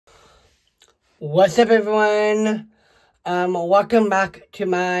What's up, everyone? Welcome back to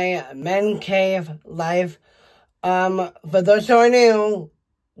my Men Cave live. For those who are new,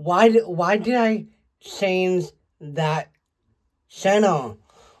 why did I change that channel?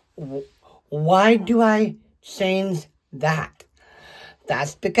 Why do I change that?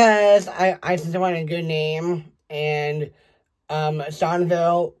 That's because I just wanted a good name, and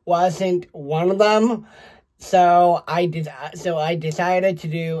Seanville wasn't one of them. So I decided to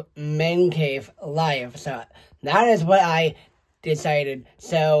do Men Cave live. So that is what I decided.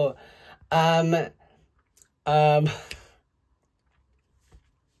 So so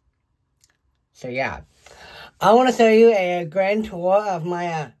yeah, I want to show you a grand tour of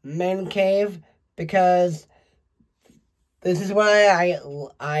my Men Cave, because this is where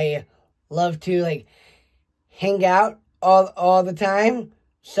I love to hang out all the time.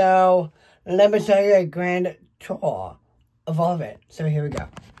 So let me show you a grand tour of all of it. So here we go.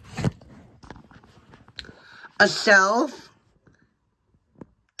 A shelf,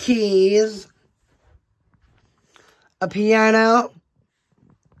 keys, a piano,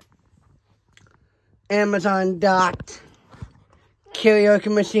 Amazon docked,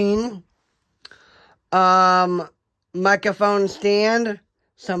 karaoke machine, microphone stand,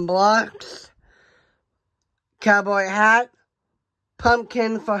 some blocks, cowboy hat,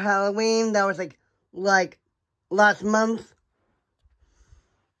 pumpkin for Halloween. That was like last month.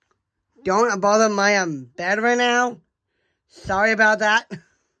 Don't bother my bed right now. Sorry about that.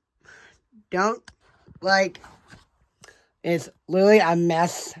 Don't it's literally a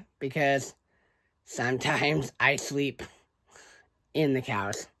mess because sometimes I sleep in the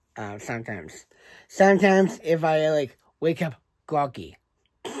couch. Sometimes if I wake up groggy,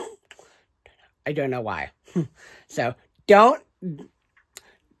 I don't know why. So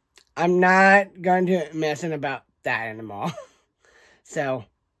I'm not going to messing about that anymore. So,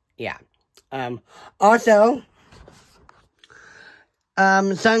 yeah. Also,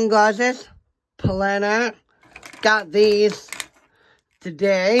 sunglasses, planner. Got these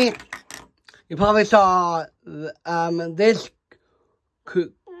today. You probably saw this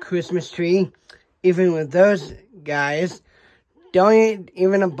Christmas tree, even with those guys. Don't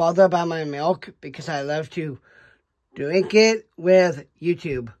even bother about my milk, because I love to drink it with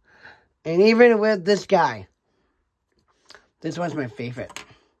YouTube. And even with this guy. This one's my favorite.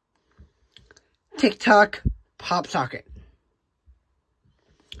 TikTok pop socket.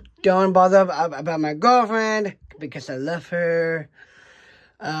 Don't bother about my girlfriend, because I love her.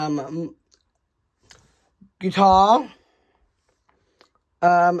 Guitar.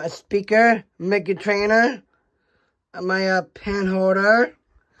 A speaker. Mickey trainer. My pen holder.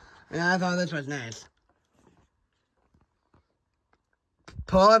 And I thought this was nice.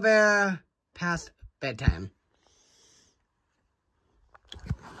 Polar bear past bedtime.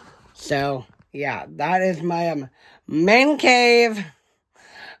 So, yeah, that is my Men Cave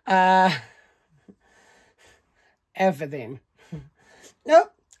everything.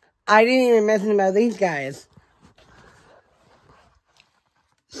 Nope, I didn't even mention about these guys.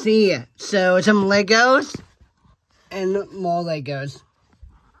 See, so some Legos and more Legos.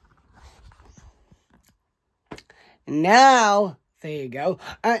 Now, there you go.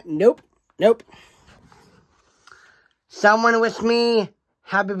 Nope. Someone wish me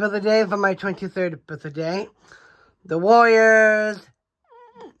happy birthday for my 23rd birthday. The Warriors.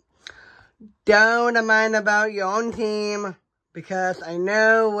 Don't mind about your own team, because I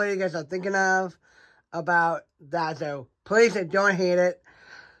know what you guys are thinking of about that. So please don't hate it.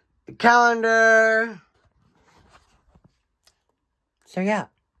 The calendar. So yeah,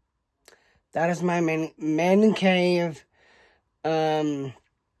 that is my Men Cave room.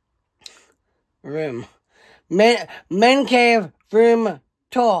 Men Cave room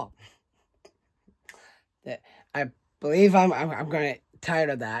tour. I believe I'm gonna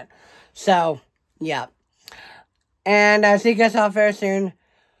title that. So yeah, and I'll see you guys all very soon.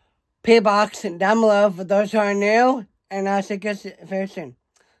 P-box down below for those who are new, and I'll see you guys very soon.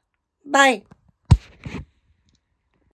 Bye.